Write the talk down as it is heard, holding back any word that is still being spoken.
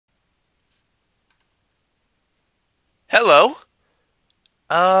Hello.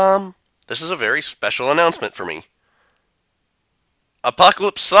 This is a very special announcement for me.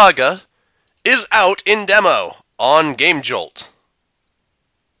 Apocalypse Saga is out in demo on Game Jolt.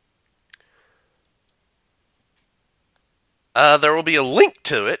 There will be a link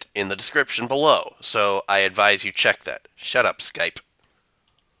to it in the description below, so I advise you check that. Shut up, Skype.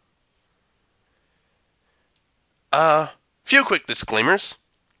 Few quick disclaimers.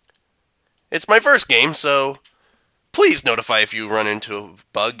 It's my first game, so please notify if you run into a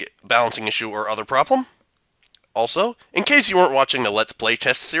bug, balancing issue, or other problem. Also, in case you weren't watching the Let's Play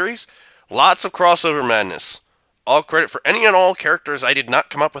test series, lots of crossover madness. All credit for any and all characters I did not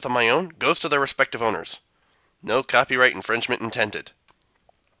come up with on my own goes to their respective owners. No copyright infringement intended.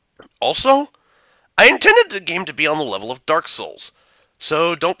 Also, I intended the game to be on the level of Dark Souls,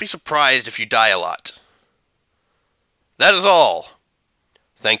 so don't be surprised if you die a lot. That is all.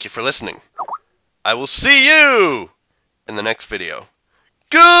 Thank you for listening. I will see you in the next video.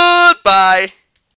 Goodbye!